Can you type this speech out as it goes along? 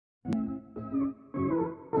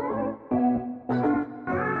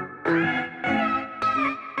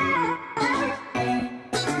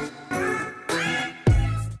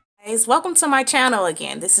guys, welcome to my channel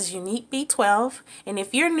again. This is Unique B12, and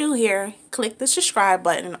if you're new here, click the subscribe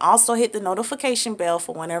button and also hit the notification bell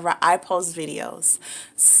for whenever I post videos.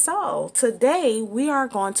 So today we are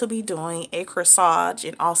going to be doing a corsage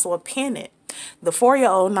and also a pendant. The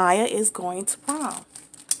 4-year-old Naya is going to prom.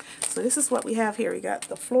 So this is what we have here. We got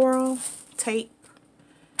the floral tape.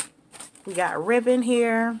 We got ribbon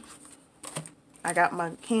here. I got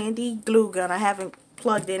my handy glue gun. I haven't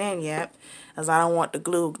plugged it in yet, as I don't want the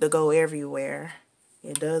glue to go everywhere.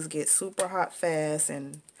 It does get super hot fast,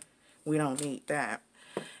 and we don't need that.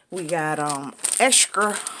 We got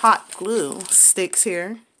extra hot glue sticks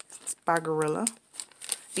here. It's by Goodwill.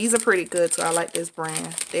 These are pretty good too. I like this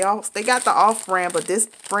brand. They got the off brand, but this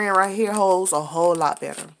brand right here holds a whole lot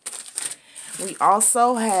better. We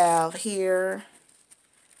also have here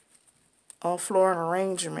floral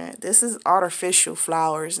arrangement. This is artificial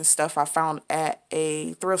flowers and stuff I found at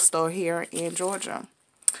a thrift store here in Georgia.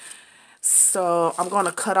 So I'm going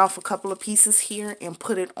to cut off a couple of pieces here and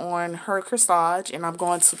put it on her corsage, and I'm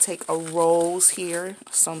going to take a rose here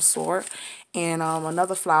of some sort and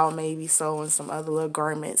another flower maybe so, and some other little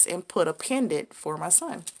garments, and put a pendant for my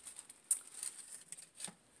son.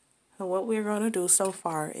 So what we're going to do so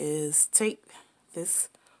far is take this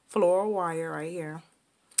floral wire right here,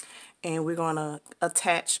 and we're going to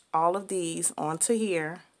attach all of these onto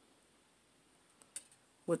here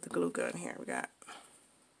with the glue gun here we got.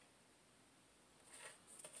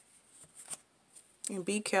 And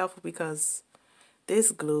be careful because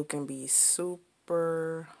this glue can be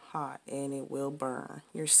super hot and it will burn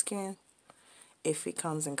your skin if it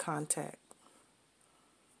comes in contact.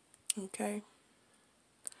 Okay.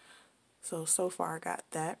 So far I got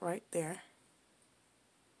that right there.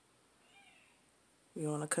 You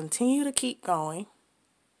want to continue to keep going.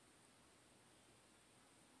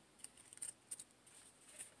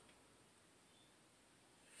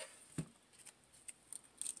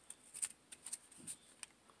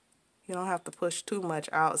 You don't have to push too much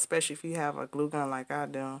out, especially if you have a glue gun like I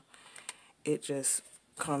do. It just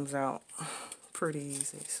comes out pretty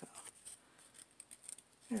easy. So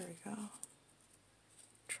there we go.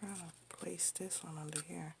 Trying to place this one under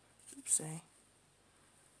here. Oopsie.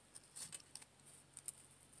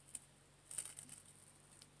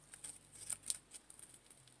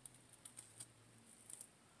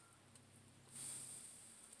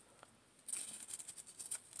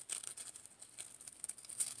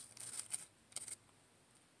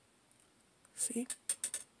 See,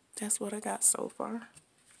 that's what I got so far.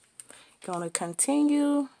 Gonna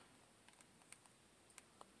continue.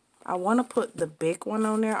 I want to put the big one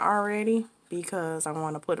on there already because I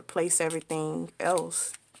want to place everything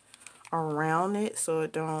else around it so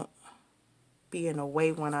it don't be in the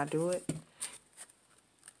way when I do it.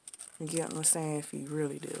 You get what I'm saying? If you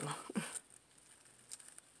really do.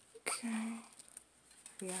 Okay.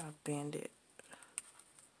 We gotta bend it.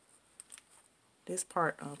 This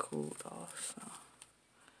part uncooled off,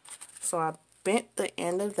 so I bent the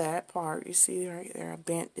end of that part. You see right there, I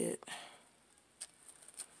bent it.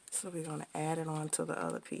 So we're going to add it on to the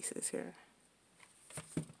other pieces here.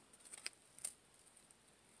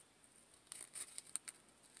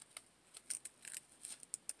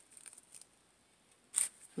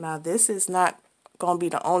 Now this is not going to be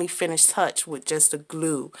the only finished touch with just the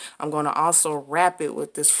glue. I'm going to also wrap it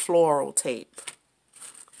with this floral tape.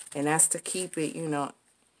 And that's to keep it, you know,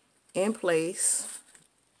 in place.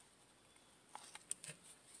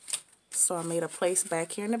 So I made a place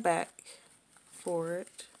back here in the back for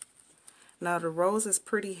it. Now the rose is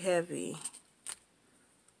pretty heavy.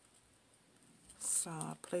 So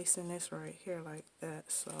I'm placing this right here like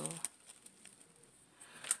that. So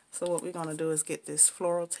what we're going to do is get this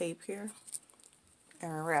floral tape here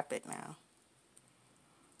and wrap it now.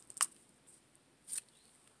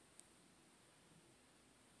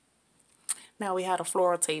 Now we have a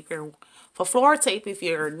floral tape here. For floral tape, if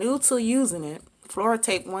you're new to using it, floral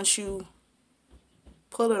tape, once you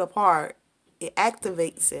pull it apart, it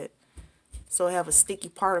activates it. So it have a sticky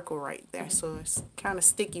particle right there. So it's kind of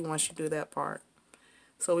sticky once you do that part.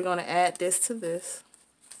 So we're going to add this to this.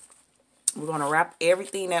 We're going to wrap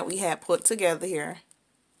everything that we had put together here.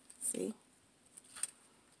 See?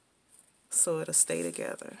 So it'll stay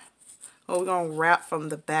together. Oh, we're going to wrap from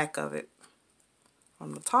the back of it.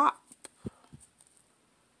 From the top.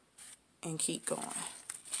 And keep going.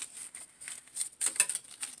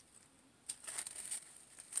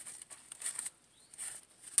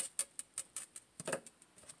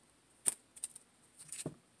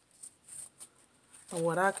 And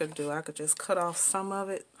what I could do, I could just cut off some of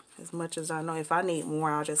it as much as I know. If I need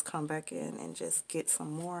more, I'll just come back in and just get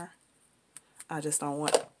some more. I just don't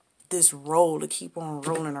want this roll to keep on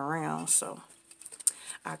rolling around, so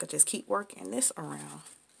I could just keep working this around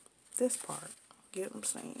this part. Get what I'm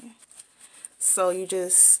saying? So you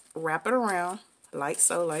just wrap it around like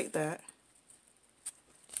so, like that.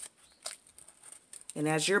 And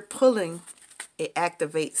as you're pulling, it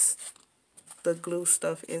activates the glue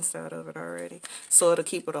stuff inside of it already. So it'll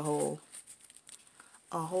keep it a whole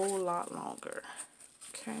lot longer.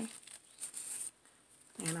 Okay.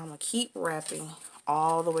 And I'm going to keep wrapping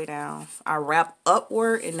all the way down. I wrap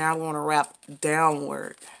upward and now I want to wrap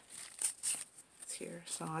downward. It's here.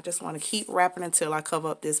 So I just want to keep wrapping until I cover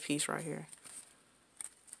up this piece right here.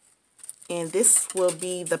 And this will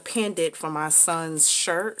be the pendant for my son's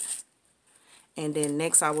shirt. And then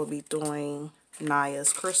next I will be doing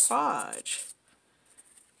Naya's corsage.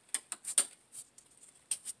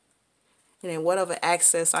 And then whatever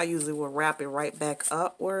excess, I usually will wrap it right back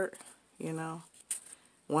upward, you know.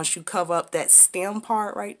 Once you cover up that stem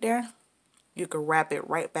part right there, you can wrap it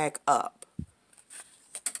right back up.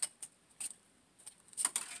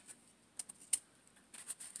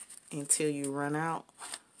 Until you run out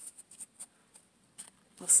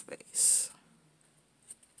of space.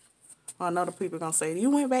 Well, I know the people are going to say, you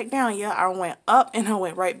went back down. Yeah, I went up and I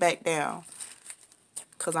went right back down.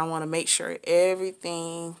 Because I want to make sure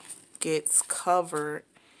everything gets covered.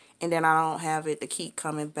 And then I don't have it to keep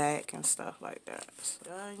coming back and stuff like that.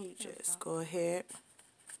 So you just go ahead,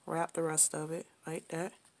 wrap the rest of it like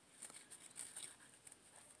that.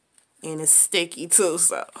 And it's sticky too,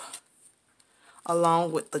 so.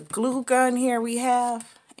 Along with the glue gun here we have,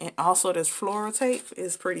 and also this floral tape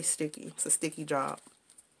is pretty sticky. It's a sticky job.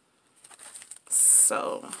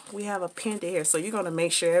 So we have a pendant here. So you're going to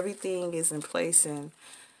make sure everything is in place and,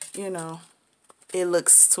 you know, it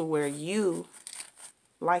looks to where you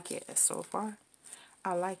like it. So far,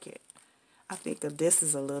 I like it. I think this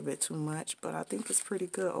is a little bit too much, but I think it's pretty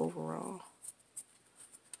good overall.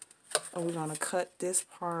 And we're going to cut this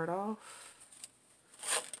part off.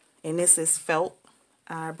 And this is felt.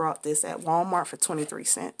 I brought this at Walmart for 23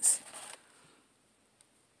 cents.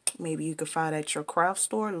 Maybe you could find it at your craft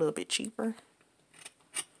store a little bit cheaper.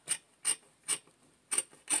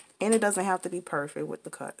 And it doesn't have to be perfect with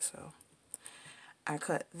the cut, so. I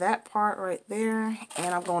cut that part right there,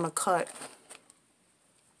 and I'm going to cut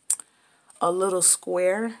a little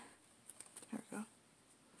square. There we go.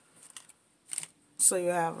 So you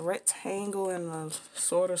have a rectangle and a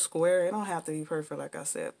sort of square. It don't have to be perfect like I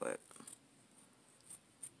said, but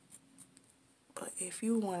if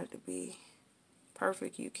you want it to be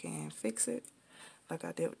perfect, you can fix it like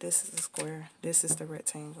I did with this. Is the square, this is the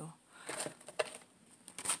rectangle.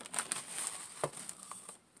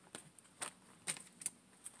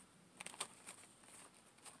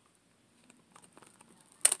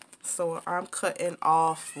 So I'm cutting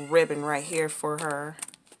off ribbon right here for her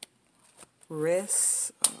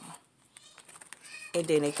wrist. And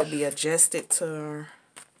then it could be adjusted to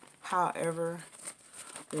however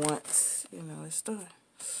once, you know, it's done.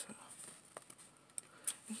 So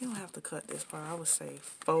you don't have to cut this part. I would say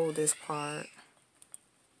fold this part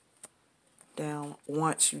down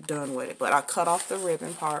once you're done with it. But I cut off the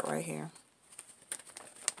ribbon part right here.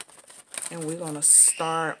 And we're going to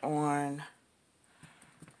start on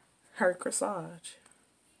her corsage.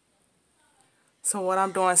 So what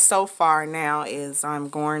I'm doing so far now is I'm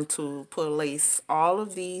going to place all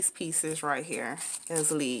of these pieces right here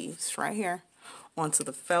as leaves right here onto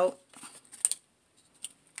the felt.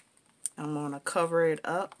 I'm going to cover it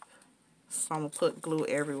up. So I'm going to put glue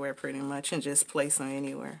everywhere pretty much and just place them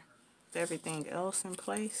anywhere. Everything else in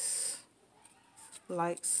place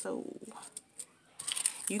like so.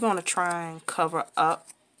 You're going to try and cover up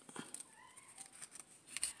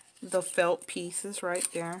the felt pieces right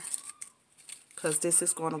there, because this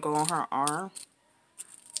is going to go on her arm.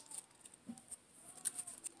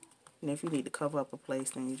 And if you need to cover up a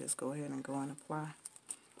place, then you just go ahead and go and apply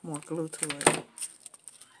more glue to it.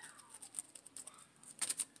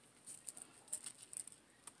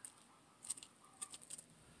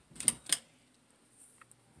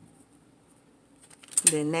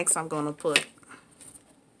 Then next I'm going to put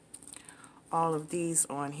all of these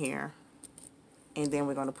on here. And then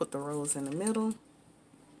we're going to put the rose in the middle.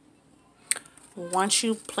 Once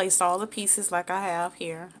you place all the pieces like I have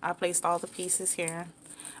here, I placed all the pieces here.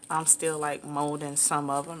 I'm still like molding some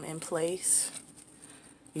of them in place.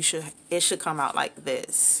 It should come out like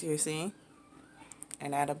this, you see?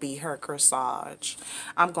 And that'll be her corsage.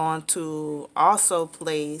 I'm going to also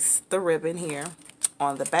place the ribbon here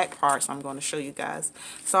on the back part, so I'm going to show you guys.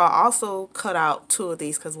 So I also cut out 2 of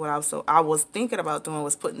these because what I was thinking about doing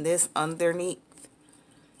was putting this underneath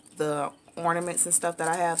the ornaments and stuff that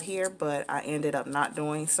I have here, but I ended up not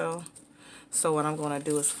doing so. So what I'm going to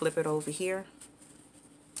do is flip it over here.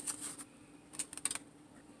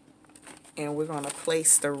 And we're going to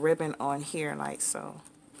place the ribbon on here like so.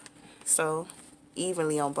 So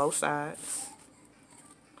evenly on both sides,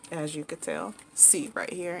 as you could tell. See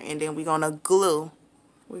right here. And then we're going to glue.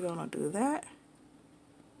 We're going to do that.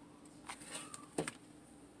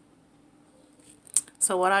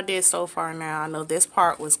 So what I did so far now, I know this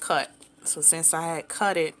part was cut. So since I had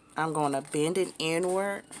cut it, I'm going to bend it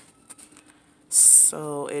inward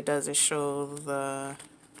so it doesn't show the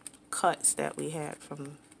cuts that we had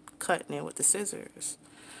from cutting it with the scissors.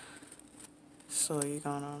 So you're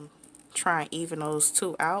going to try and even those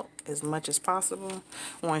two out as much as possible.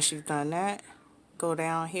 Once you've done that, go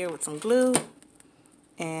down here with some glue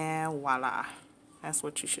and voila. That's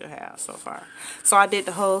what you should have so far. So I did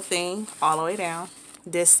the whole thing all the way down.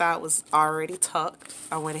 This side was already tucked.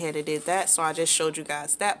 I went ahead and did that, so I just showed you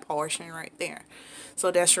guys that portion right there. So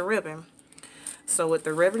that's your ribbon. So with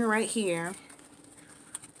the ribbon right here,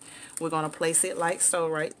 we're going to place it like so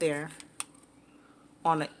right there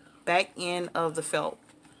on the back end of the felt.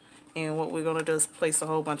 And what we're going to do is place a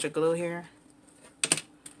whole bunch of glue here.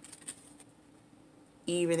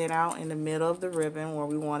 Even it out in the middle of the ribbon where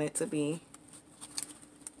we want it to be.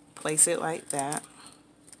 Place it like that.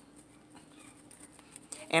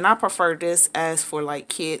 And I prefer this as for like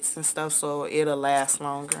kids and stuff, so it'll last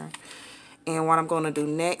longer. And what I'm going to do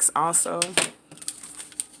next also,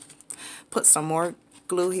 put some more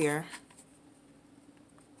glue here.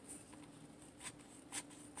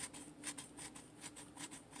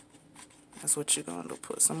 That's what you're going to do.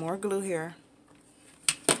 Put some more glue here.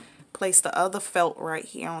 Place the other felt right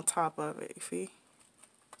here on top of it, you see?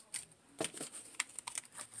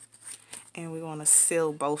 And we're going to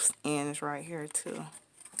seal both ends right here too.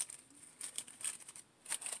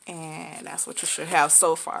 And that's what you should have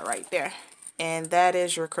so far right there. And that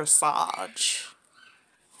is your corsage.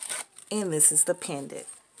 And this is the pendant.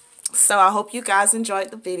 So I hope you guys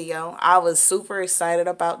enjoyed the video. I was super excited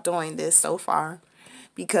about doing this so far.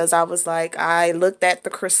 Because I was like, I looked at the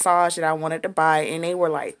corsage that I wanted to buy. And they were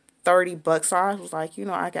like 30 bucks. So I was like, you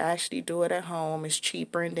know, I can actually do it at home. It's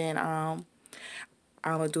cheaper. And then I'm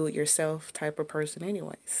a do-it-yourself type of person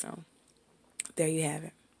anyway. So there you have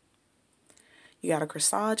it. You got a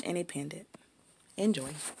corsage and a pendant. Enjoy.